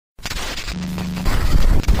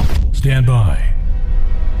stand by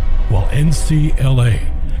while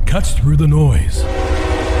NCLA cuts through the noise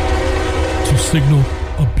to signal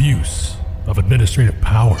abuse of administrative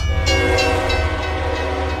power.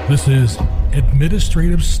 This is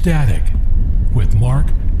Administrative Static with Mark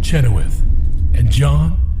Chenoweth and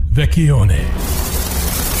John Vecchione.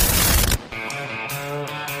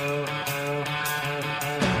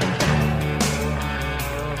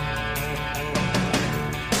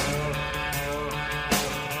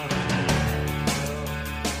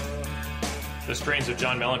 The strains of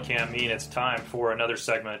John Mellencamp mean it's time for another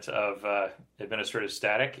segment of Administrative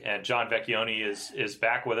Static, and John Vecchione is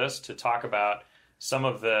back with us to talk about some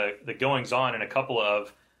of the goings-on in a couple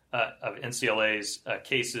of NCLA's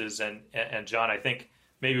cases. And John, I think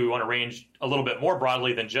maybe we want to range a little bit more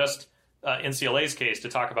broadly than just NCLA's case to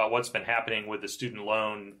talk about what's been happening with the student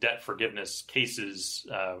loan debt forgiveness cases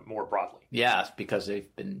more broadly. Yeah, because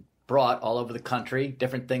they've been brought all over the country.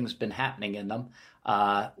 Different things been happening in them.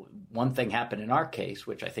 One thing happened in our case,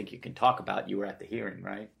 which I think you can talk about. You were at the hearing,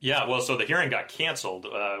 right? Yeah, well, so the hearing got canceled.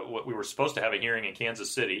 We were supposed to have a hearing in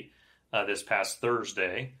Kansas City this past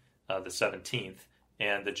Thursday, the 17th,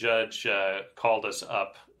 and the judge called us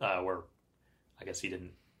up, where I guess he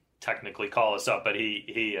didn't technically call us up, but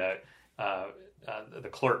the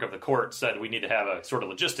clerk of the court said we need to have a sort of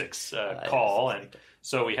logistics call, and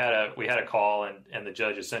so we had a call, and the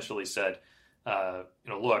judge essentially said,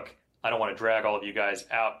 look, I don't want to drag all of you guys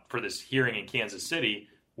out for this hearing in Kansas City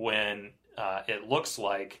when it looks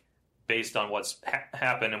like, based on what's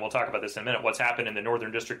happened, and we'll talk about this in a minute, what's happened in the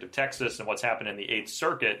Northern District of Texas and what's happened in the Eighth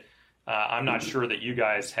Circuit, I'm not sure that you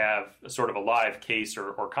guys have sort of a live case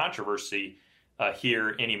or controversy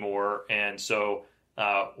here anymore. And so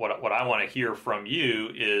what I want to hear from you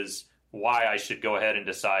is why I should go ahead and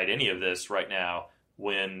decide any of this right now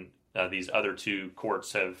when these other two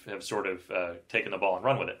courts have sort of taken the ball and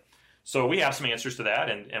run with it. So we have some answers to that,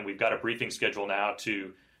 and we've got a briefing schedule now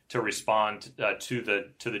to respond to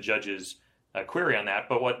the judge's query on that.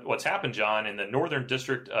 But what's happened, John, in the Northern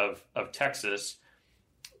District of Texas,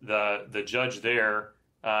 the judge there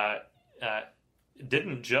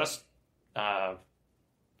didn't just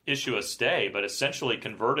issue a stay, but essentially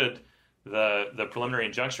converted the preliminary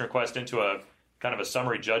injunction request into a kind of a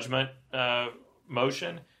summary judgment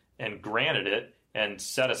motion and granted it and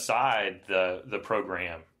set aside the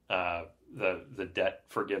program. The debt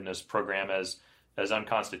forgiveness program as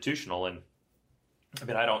unconstitutional. And I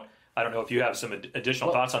mean, I don't know if you have some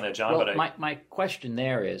additional thoughts on that, John. Well, but my question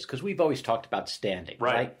there is, because we've always talked about standing,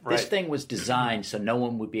 right? This thing was designed so no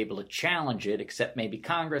one would be able to challenge it except maybe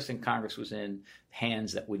Congress, and Congress was in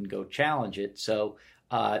hands that wouldn't go challenge it. So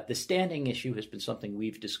the standing issue has been something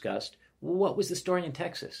we've discussed. What was the story in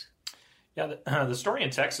Texas? Yeah, the story in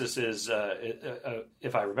Texas is,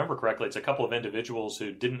 if I remember correctly, it's a couple of individuals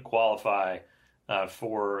who didn't qualify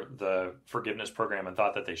for the forgiveness program and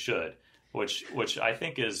thought that they should, which I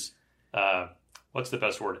think is, what's the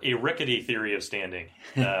best word? A rickety theory of standing,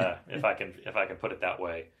 if I can put it that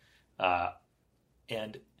way.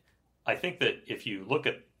 And I think that if you look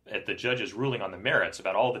at the judge's ruling on the merits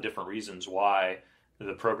about all the different reasons why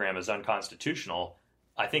the program is unconstitutional,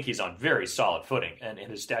 I think he's on very solid footing, and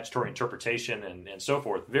in his statutory interpretation and so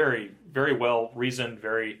forth, very, very well reasoned,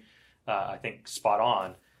 very, I think, spot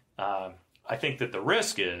on. I think that the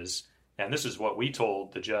risk is, and this is what we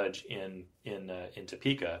told the judge in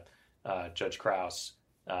Topeka, Judge Krause,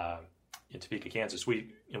 in Topeka, Kansas.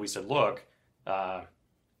 We said, look,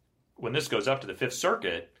 when this goes up to the Fifth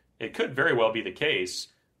Circuit, it could very well be the case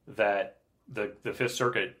that the Fifth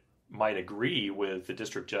Circuit might agree with the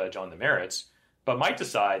district judge on the merits, but might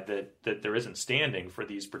decide that there isn't standing for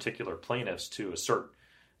these particular plaintiffs to assert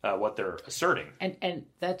what they're asserting. And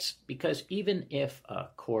that's because even if a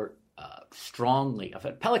court if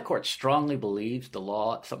an appellate court strongly believes the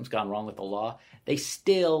law, something's gone wrong with the law, they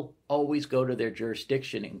still always go to their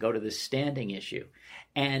jurisdiction and go to this standing issue.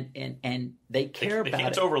 And they care about it. They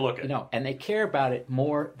can't overlook it. And they care about it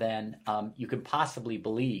more than you can possibly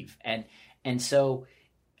believe. And so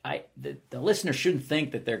the listener shouldn't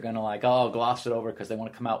think that they're going to gloss it over because they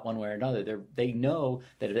want to come out one way or another. They know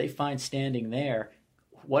that if they find standing there,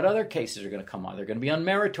 what other cases are going to come on? They're going to be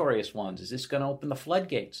unmeritorious ones. Is this going to open the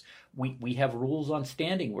floodgates? We have rules on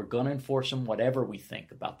standing. We're going to enforce them whatever we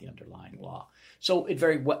think about the underlying law. So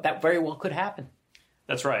that very well could happen.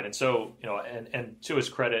 That's right. And so, and to his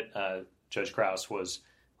credit, Judge Krause was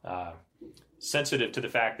sensitive to the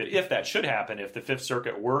fact that if that should happen, if the Fifth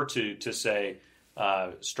Circuit were to say,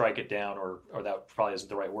 strike it down, or that probably isn't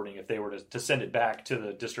the right wording, if they were to send it back to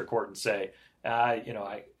the district court and say, I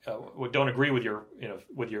don't agree with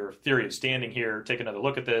your theory of standing here, take another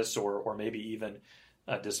look at this, or maybe even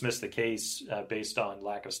dismiss the case based on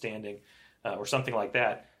lack of standing or something like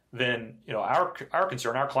that, then our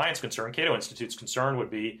concern, our client's concern, Cato Institute's concern would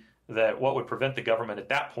be that what would prevent the government at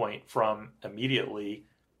that point from immediately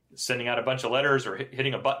sending out a bunch of letters or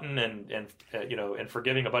hitting a button and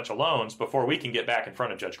forgiving a bunch of loans before we can get back in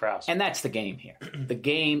front of Judge Krause. And that's the game here. The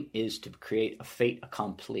game is to create a fait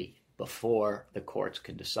accompli before the courts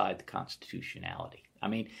can decide the constitutionality. I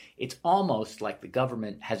mean, it's almost like the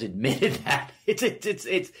government has admitted that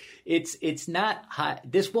it's not.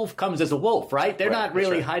 This wolf comes as a wolf, right? They're not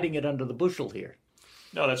really hiding it under the bushel here.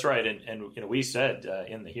 No, that's right. And we said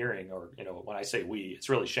in the hearing, or when I say we, it's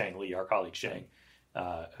really Shang Li, our colleague Shang,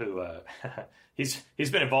 who he's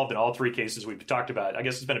been involved in all three cases we've talked about. I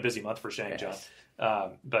guess it's been a busy month for Shang, yes.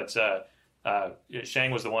 John. But Shang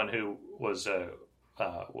was the one who was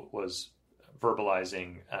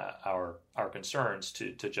verbalizing our concerns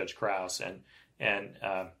to Judge Krause, and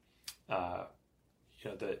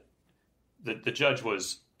the judge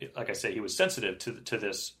was, like I say, he was sensitive to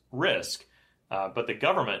this risk, but the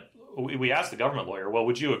government, we asked the government lawyer, well,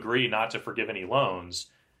 would you agree not to forgive any loans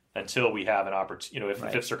until we have an opportunity, if the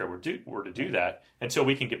Fifth Circuit were to do that, until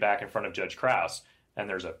we can get back in front of Judge Krause? And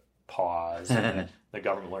there's a pause, and the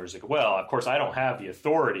government lawyer's like, well, of course I don't have the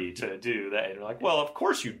authority to do that. And you're like, well, of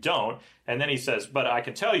course you don't. And then he says, but I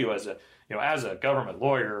can tell you as a government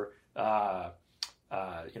lawyer,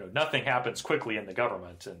 nothing happens quickly in the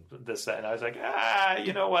government, and this, and I was like,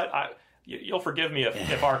 you know what, you'll forgive me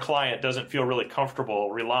if our client doesn't feel really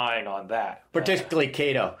comfortable relying on that, particularly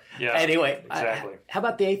Cato. Yeah. Anyway, exactly. How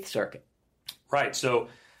about the Eighth Circuit? Right. So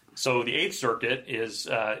the Eighth Circuit is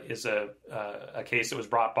a case that was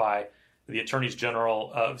brought by the attorneys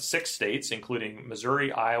general of 6 states, including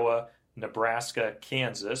Missouri, Iowa, Nebraska,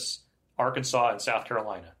 Kansas, Arkansas, and South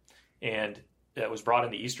Carolina. And it was brought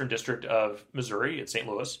in the Eastern District of Missouri at St.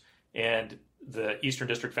 Louis, and the Eastern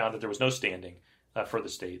District found that there was no standing for the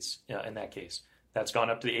states in that case. That's gone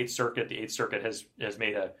up to the Eighth Circuit. The Eighth Circuit has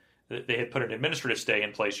made they had put an administrative stay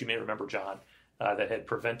in place. You may remember, John, that had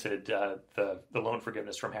prevented the loan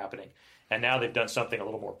forgiveness from happening. And now they've done something a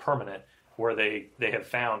little more permanent, where they have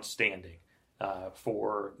found standing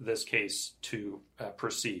for this case to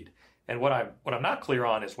proceed. And what I'm not clear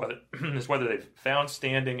on is whether they've found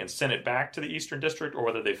standing and sent it back to the Eastern District, or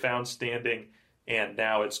whether they found standing and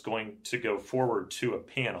now it's going to go forward to a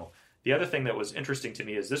panel. The other thing that was interesting to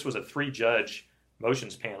me is this was a 3-judge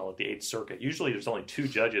motions panel at the Eighth Circuit. Usually there's only 2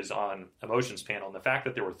 judges on a motions panel, and the fact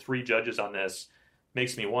that there were 3 judges on this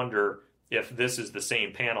makes me wonder if this is the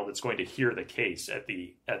same panel that's going to hear the case at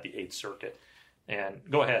the Eighth Circuit. And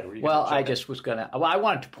go ahead. Well, I just was going to. Well, I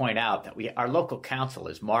wanted to point out that our local counsel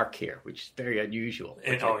is Mark here, which is very unusual.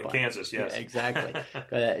 In Kansas, yes, yeah, exactly,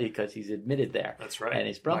 because he's admitted there. That's right, and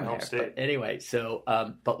he's from there. State. But anyway, so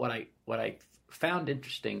but what I found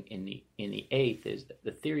interesting in the Eighth is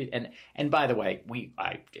the theory, and by the way, we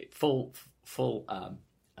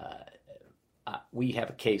have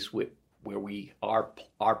a case where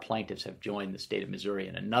our plaintiffs have joined the state of Missouri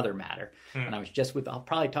in another matter, and I was just with. I'll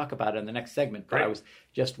probably talk about it in the next segment, but I was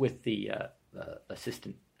just with the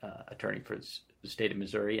assistant attorney for the state of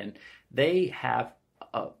Missouri, and they have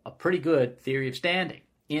a pretty good theory of standing.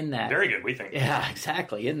 In that, very good, we think. Yeah,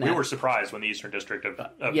 exactly. In that, we were surprised when the Eastern District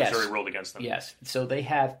of Missouri ruled against them. Yes, so they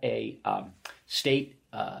have a state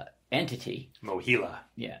entity, MOHELA,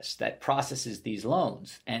 yes, that processes these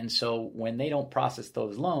loans, and so when they don't process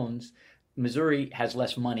those loans, Missouri has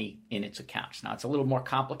less money in its accounts. Now, it's a little more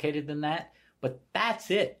complicated than that, but that's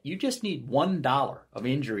it. You just need $1 of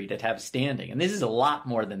injury to have standing, and this is a lot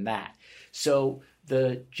more than that. So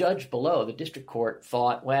the judge below, the district court,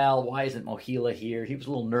 thought, well, why isn't MOHELA here? He was a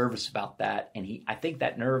little nervous about that, and I think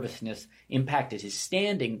that nervousness impacted his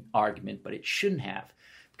standing argument, but it shouldn't have.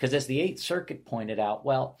 Because as the Eighth Circuit pointed out,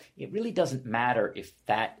 well, it really doesn't matter if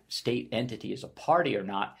that state entity is a party or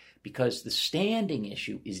not, because the standing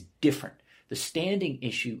issue is different. The standing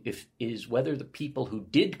issue is whether the people who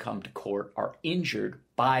did come to court are injured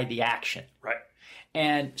by the action. Right.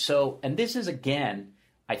 And this is, again,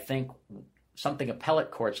 I think, something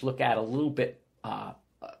appellate courts look at a little bit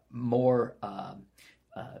more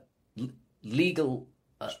legal.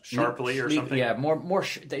 Sharply or something? Yeah, more.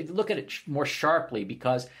 They look at it more sharply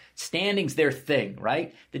because standing's their thing,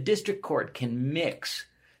 right? The district court can mix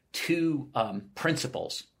 2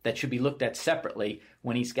 principles that should be looked at separately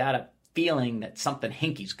when he's got a feeling that something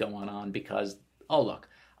hinky's going on because, oh, look,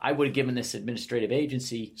 I would have given this administrative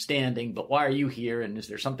agency standing, but why are you here, and is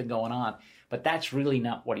there something going on? But that's really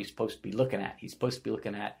not what he's supposed to be looking at. He's supposed to be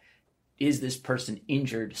looking at, is this person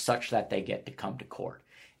injured such that they get to come to court?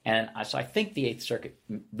 And so I think the Eighth Circuit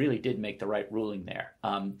really did make the right ruling there.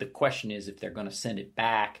 The question is if they're going to send it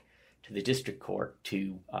back to the district court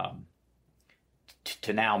to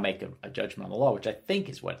now make a judgment on the law, which I think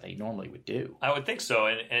is what they normally would do. I would think so,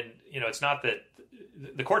 and it's not that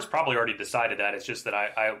the court's probably already decided that. It's just that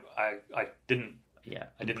I didn't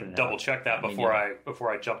double check that before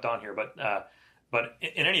I jumped on here. But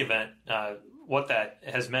in any event, what that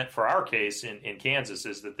has meant for our case in Kansas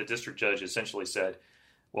is that the district judge essentially said,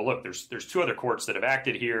 well, look, there's two other courts that have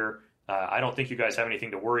acted here. I don't think you guys have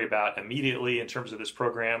anything to worry about immediately in terms of this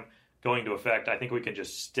program going into effect. I think we can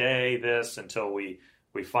just stay this until we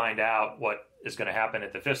find out what is going to happen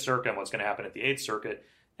at the Fifth Circuit and what's going to happen at the Eighth Circuit.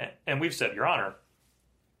 And we've said, Your Honor,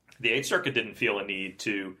 the Eighth Circuit didn't feel a need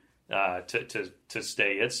to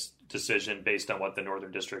stay its decision based on what the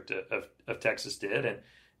Northern District of Texas did,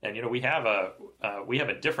 and we have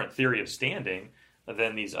a different theory of standing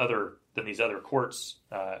than these other courts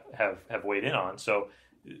have weighed in on. So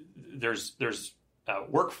there's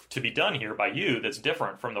work to be done here by you that's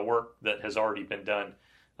different from the work that has already been done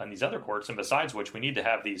on these other courts, and besides which we need to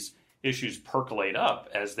have these issues percolate up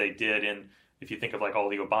as they did in, if you think of like all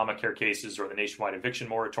the Obamacare cases or the nationwide eviction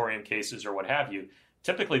moratorium cases or what have you.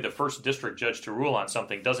 Typically, the first district judge to rule on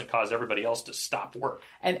something doesn't cause everybody else to stop work.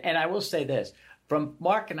 And I will say this, from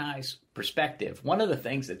Mark and I's perspective, one of the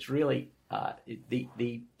things that's really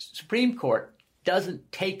the Supreme Court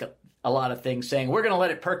doesn't take a lot of things saying, we're going to let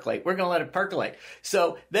it percolate, we're going to let it percolate.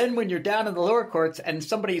 So then when you're down in the lower courts and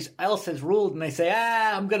somebody else has ruled and they say,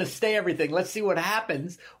 I'm going to stay everything, let's see what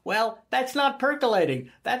happens. Well, that's not percolating.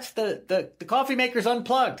 That's the coffee maker's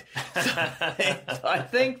unplugged. So I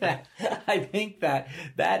think that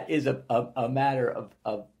is a matter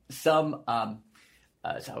of some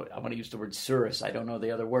so I want to use the word surus. I don't know the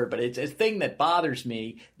other word, but it's a thing that bothers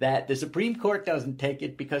me that the Supreme Court doesn't take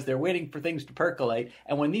it because they're waiting for things to percolate.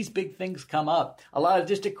 And when these big things come up, a lot of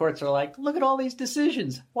district courts are like, look at all these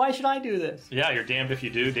decisions. Why should I do this? Yeah, you're damned if you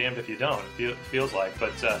do, damned if you don't, it feels like.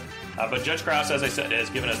 But Judge Krause, as I said, has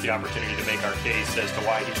given us the opportunity to make our case as to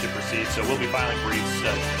why he should proceed. So we'll be filing briefs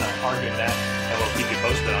arguing that, and we'll keep you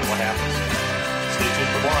posted on what happens. Stay tuned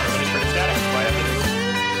for more on Administrative Static right after this.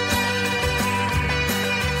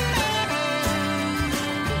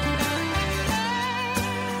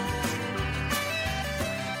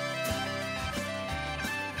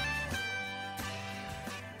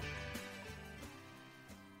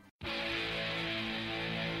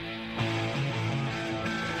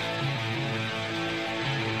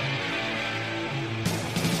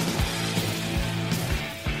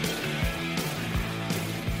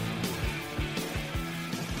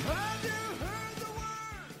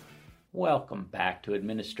 Welcome back to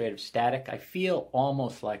Administrative Static. I feel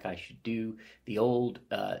almost like I should do the old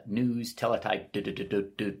news teletype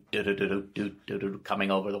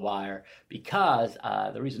coming over the wire because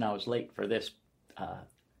the reason I was late for this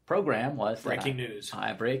program was breaking news.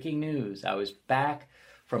 Breaking news. I was back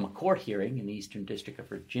from a court hearing in the Eastern District of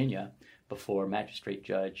Virginia before Magistrate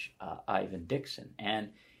Judge Ivan Dixon. And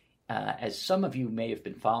as some of you may have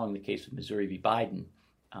been following the case of Missouri v. Biden,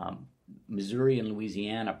 Missouri and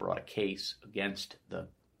Louisiana brought a case against the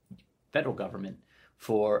federal government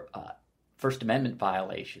for First Amendment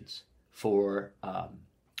violations, for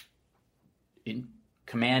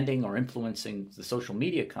commanding or influencing the social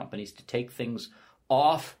media companies to take things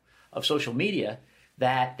off of social media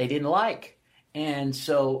that they didn't like. And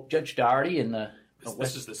so Judge Doherty in the...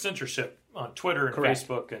 This is the censorship on Twitter and Correct.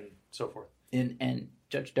 Facebook and so forth. And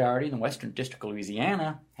Judge Doherty in the Western District of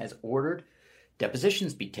Louisiana has ordered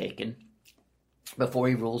depositions be taken before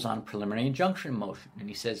he rules on a preliminary injunction motion. And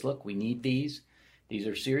he says, look, we need these. These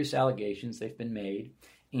are serious allegations. They've been made.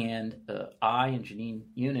 And I and Janine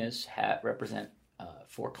Eunice represent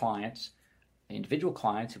 4 clients, individual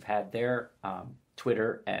clients who've had their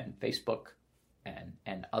Twitter and Facebook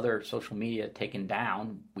and other social media taken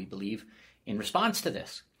down, we believe, in response to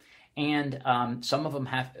this. And some of them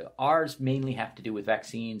ours mainly have to do with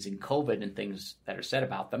vaccines and COVID and things that are said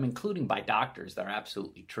about them, including by doctors that are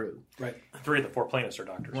absolutely true. Right. 3 of the 4 plaintiffs are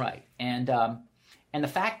doctors. Right. And the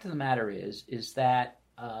fact of the matter is that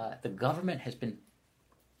the government has been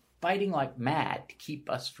fighting like mad to keep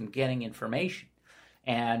us from getting information.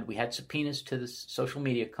 And we had subpoenas to the social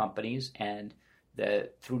media companies, and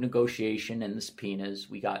through negotiation and the subpoenas,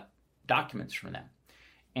 we got documents from them.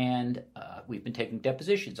 And we've been taking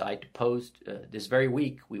depositions. I deposed this very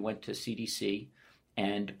week. We went to CDC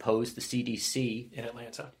and deposed the CDC in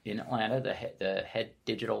Atlanta. The head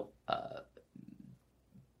digital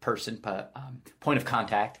person, point of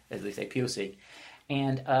contact, as they say, POC.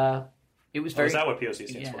 And it was very. Is that what POC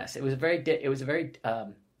stands for? Yes, it was a very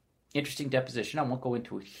interesting deposition. I won't go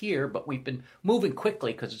into it here, but we've been moving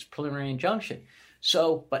quickly because it's preliminary injunction.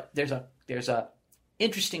 So, but there's a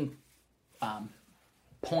interesting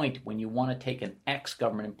point when you want to take an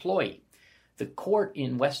ex-government employee. The court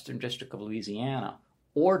in Western District of Louisiana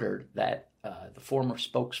ordered that the former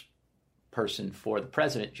spokesperson for the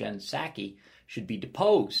president, Jen Psaki, should be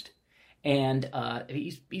deposed. And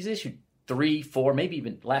he's issued 3, 4, maybe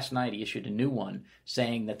even last night he issued a new one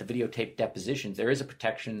saying that the videotaped depositions, there is a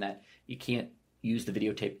protection that you can't use the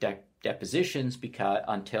videotaped depositions because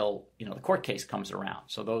until the court case comes around.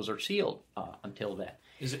 So those are sealed until then.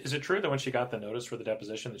 Is it true that when she got the notice for the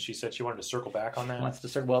deposition that she said she wanted to circle back on that?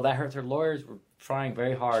 Well, that hurts. Her lawyers were trying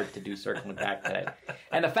very hard to do circling back today.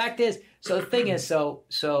 And the fact is,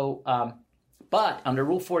 but under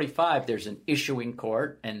Rule 45, there's an issuing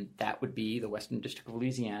court, and that would be the Western District of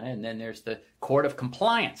Louisiana, and then there's the Court of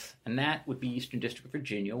Compliance, and that would be Eastern District of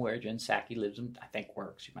Virginia, where Jen Psaki lives and I think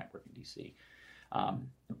works. She might work in D.C.,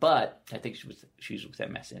 but I think she's with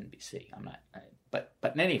MSNBC. But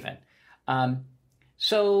in any event,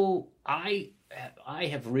 so I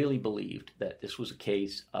have really believed that this was a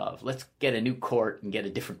case of let's get a new court and get a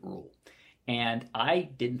different rule. And I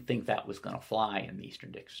didn't think that was going to fly in the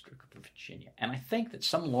Eastern District of Virginia. And I think that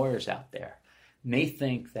some lawyers out there may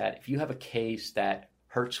think that if you have a case that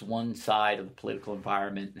hurts one side of the political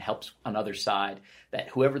environment and helps another side, that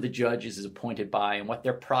whoever the judge is appointed by and what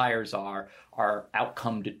their priors are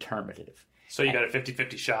outcome determinative. So you got a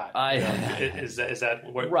 50-50 shot. Is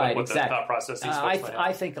that what exactly. The thought process is?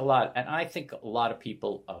 I think a lot, and I think a lot of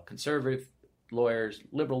people, conservative lawyers,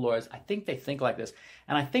 liberal lawyers, I think they think like this.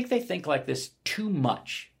 And I think they think like this too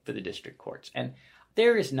much for the district courts. And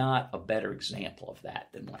there is not a better example of that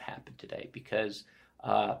than what happened today, because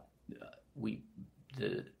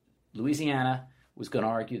Louisiana was going to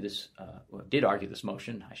argue this, did argue this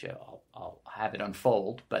motion. I'll have it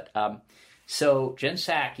unfold. But so Jen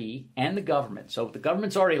Psaki and the government, so the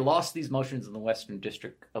government's already lost these motions in the Western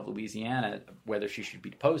District of Louisiana, whether she should be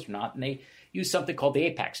deposed or not, and they use something called the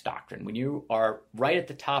Apex Doctrine. When you are right at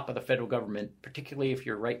the top of the federal government, particularly if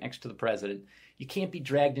you're right next to the president, you can't be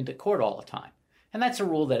dragged into court all the time. And that's a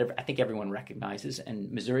rule that I think everyone recognizes,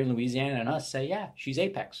 and Missouri, Louisiana, and us say, yeah, she's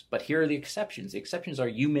apex. But here are the exceptions. The exceptions are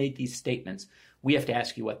you made these statements. We have to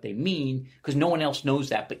ask you what they mean because no one else knows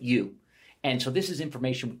that but you. And so this is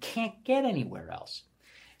information we can't get anywhere else.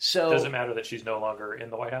 So does it matter that she's no longer in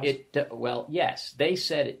the White House? Well, yes. They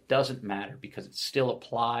said it doesn't matter because it still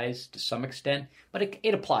applies to some extent, but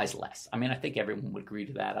it applies less. I mean, I think everyone would agree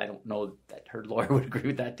to that. I don't know that her lawyer would agree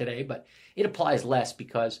with that today, but it applies less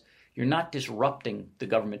because you're not disrupting the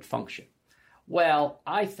government function. Well,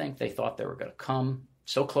 I think they thought they were going to come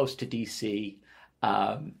so close to D.C.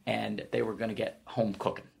 And they were going to get home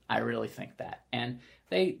cooking. I really think that. And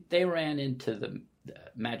they ran into the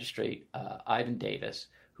magistrate, Ivan Davis,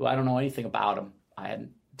 who I don't know anything about him.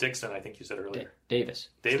 Dixon, I think you said earlier. Davis.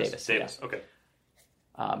 Yeah. Okay.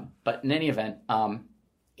 But in any event,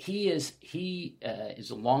 he is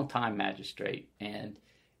a longtime magistrate, and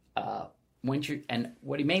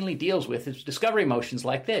what he mainly deals with is discovery motions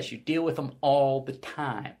like this. You deal with them all the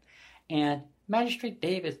time, and Magistrate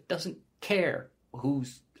Davis doesn't care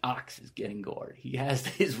whose ox is getting gored. He has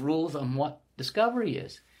his rules on what discovery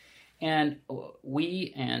is, and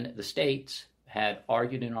we and the states had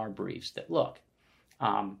argued in our briefs that look,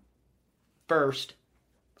 first,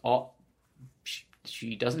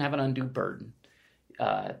 she doesn't have an undue burden.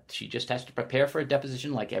 She just has to prepare for a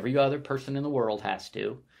deposition like every other person in the world has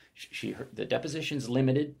to. The deposition's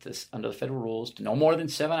limited under the federal rules to no more than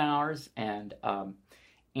 7 hours, and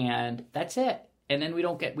that's it. And then we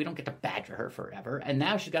don't get to badger her forever. And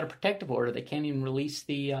now she's got a protective order. They can't even release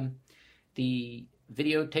the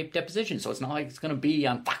videotape deposition, so it's not like it's going to be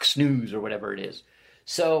on Fox News or whatever it is.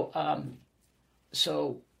 So I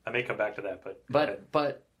may come back to that,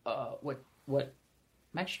 but what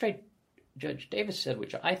Magistrate Judge Davis said,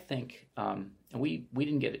 which I think, and we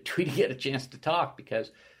didn't get a chance to talk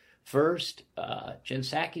because first Jen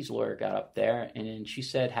Psaki's lawyer got up there and she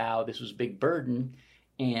said how this was a big burden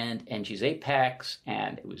and she's apex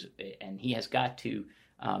and he has got to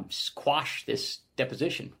quash this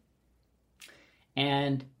deposition.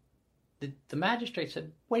 And the magistrate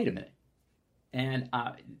said, "Wait a minute." And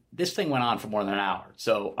this thing went on for more than an hour.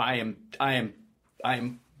 So I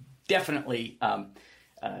am definitely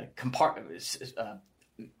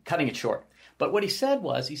cutting it short. But what he said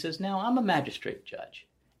was, he says, "Now I'm a magistrate judge,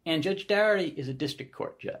 and Judge Dougherty is a district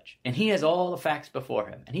court judge, and he has all the facts before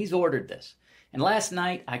him, and he's ordered this. And last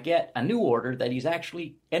night I get a new order that he's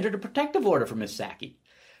actually entered a protective order for Ms. Psaki.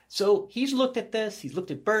 So he's looked at this, he's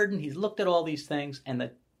looked at burden, he's looked at all these things,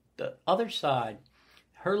 and the other side,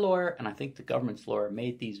 her lawyer and I think the government's lawyer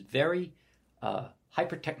made these very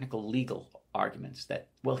hyper-technical legal arguments that,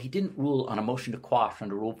 well, he didn't rule on a motion to quash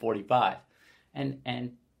under Rule 45.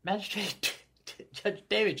 And Magistrate Judge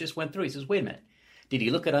David just went through. He says, wait a minute. Did he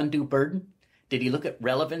look at undue burden? Did he look at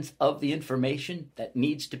relevance of the information that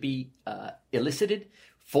needs to be elicited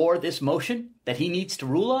for this motion that he needs to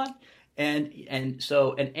rule on? And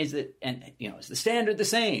is the standard the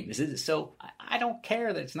same? So I don't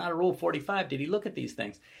care that it's not a Rule 45. Did he look at these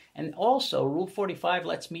things? And also, Rule 45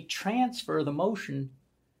 lets me transfer the motion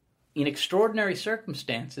in extraordinary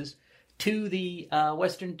circumstances to the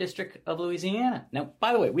Western District of Louisiana. Now,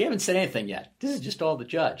 by the way, we haven't said anything yet. This is just all the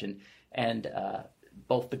judge, and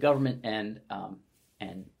both the government and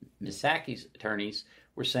Ms. Psaki's attorneys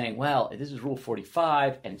were saying, well, this is Rule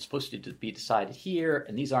 45, and it's supposed to be decided here,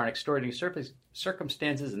 and these aren't extraordinary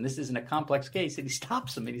circumstances, and this isn't a complex case. And he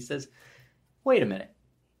stops them and he says, wait a minute.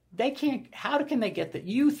 They can't. How can they get that?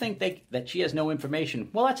 You think that she has no information?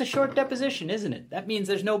 Well, that's a short deposition, isn't it? That means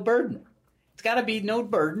there's no burden. It's got to be no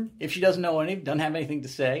burden if she doesn't know anything, doesn't have anything to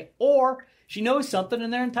say, or she knows something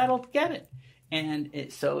and they're entitled to get it. And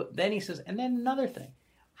so then he says, and then another thing,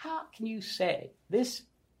 how can you say this?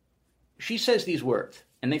 She says these words,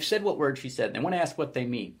 and they've said what words she said, and they want to ask what they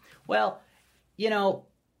mean. Well,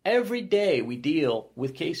 every day we deal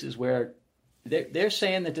with cases where they're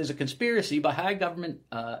saying that there's a conspiracy by high government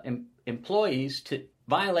employees to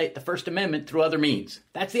violate the First Amendment through other means.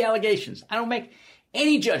 That's the allegations. I don't make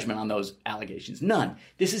any judgment on those allegations. None.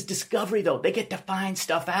 This is discovery, though. They get to find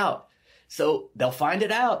stuff out. So they'll find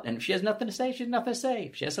it out. And if she has nothing to say, she has nothing to say.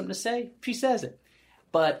 If she has something to say, she says it.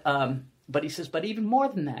 But he says, but even more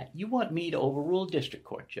than that, you want me to overrule a district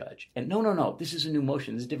court judge. And no. This is a new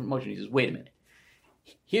motion. This is a different motion. He says, wait a minute.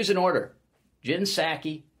 Here's an order. Jen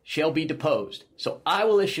Psaki shall be deposed. So I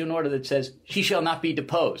will issue an order that says she shall not be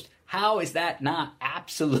deposed. How is that not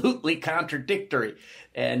absolutely contradictory?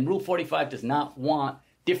 And Rule 45 does not want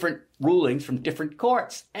different rulings from different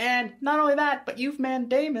courts. And not only that, but you've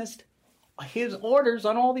mandamused his orders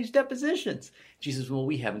on all these depositions. She says, well,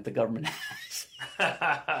 we haven't. The government has.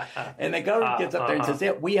 And the government gets up there and says,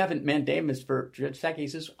 yeah, we haven't mandamus for Judge Psaki. He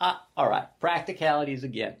says, all right, practicalities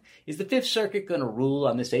again. Is the Fifth Circuit going to rule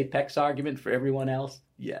on this Apex argument for everyone else?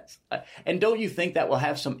 Yes. And don't you think that will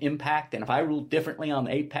have some impact? And if I rule differently on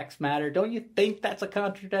the Apex matter, don't you think that's a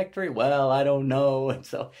contradictory? Well, I don't know. And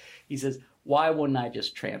so he says, why wouldn't I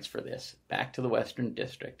just transfer this back to the Western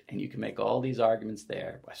District? And you can make all these arguments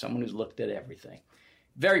there by someone who's looked at everything.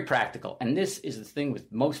 Very practical. And this is the thing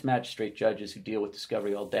with most magistrate judges who deal with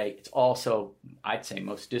discovery all day. It's also, I'd say,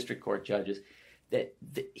 most district court judges, that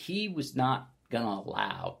he was not going to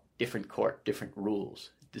allow different rules.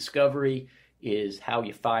 Discovery is how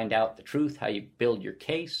you find out the truth, how you build your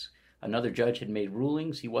case. Another judge had made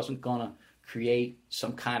rulings. He wasn't going to create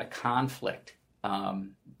some kind of conflict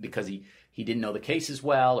because he didn't know the case as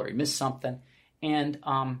well or he missed something. And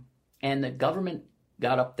the government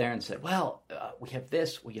got up there and said, well, we have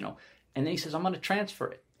this, and then he says, I'm going to transfer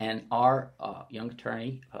it. And our young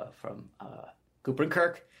attorney from Cooper and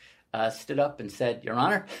Kirk stood up and said, Your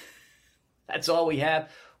Honor, that's all we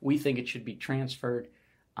have. We think it should be transferred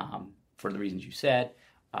for the reasons you said.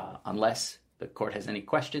 Unless the court has any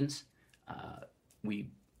questions, we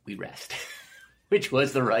rest. Which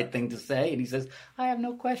was the right thing to say. And he says, I have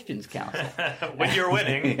no questions, counsel. When you're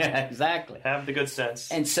winning. Yeah, exactly. Have the good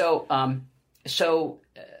sense. And so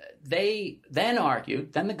they then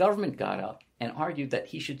argued, then the government got up and argued that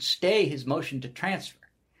he should stay his motion to transfer.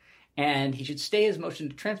 And he should stay his motion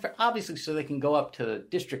to transfer, obviously, so they can go up to the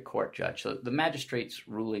district court judge. So the magistrate's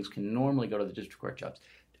rulings can normally go to the district court judge.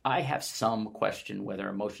 I have some question whether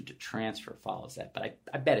a motion to transfer follows that, but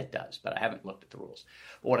I bet it does, but I haven't looked at the rules.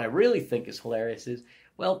 But what I really think is hilarious is,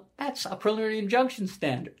 well, that's a preliminary injunction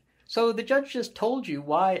standard. So the judge just told you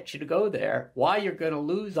why it should go there, why you're going to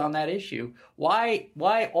lose on that issue, why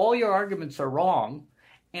all your arguments are wrong,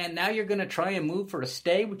 and now you're going to try and move for a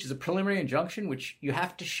stay, which is a preliminary injunction, which you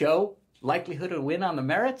have to show likelihood of win on the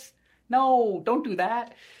merits? No, don't do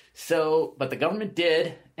that. So, but the government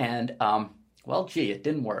did, and well, gee, it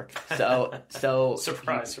didn't work. So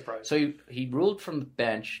surprise. So he ruled from the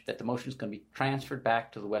bench that the motion is going to be transferred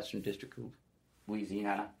back to the Western District of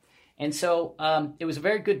Louisiana. And so it was a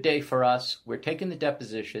very good day for us. We're taking the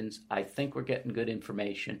depositions. I think we're getting good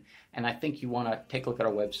information. And I think you want to take a look at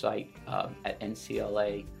our website at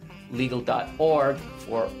nclalegal.org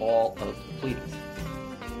for all of the pleadings.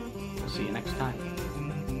 We'll see you next time.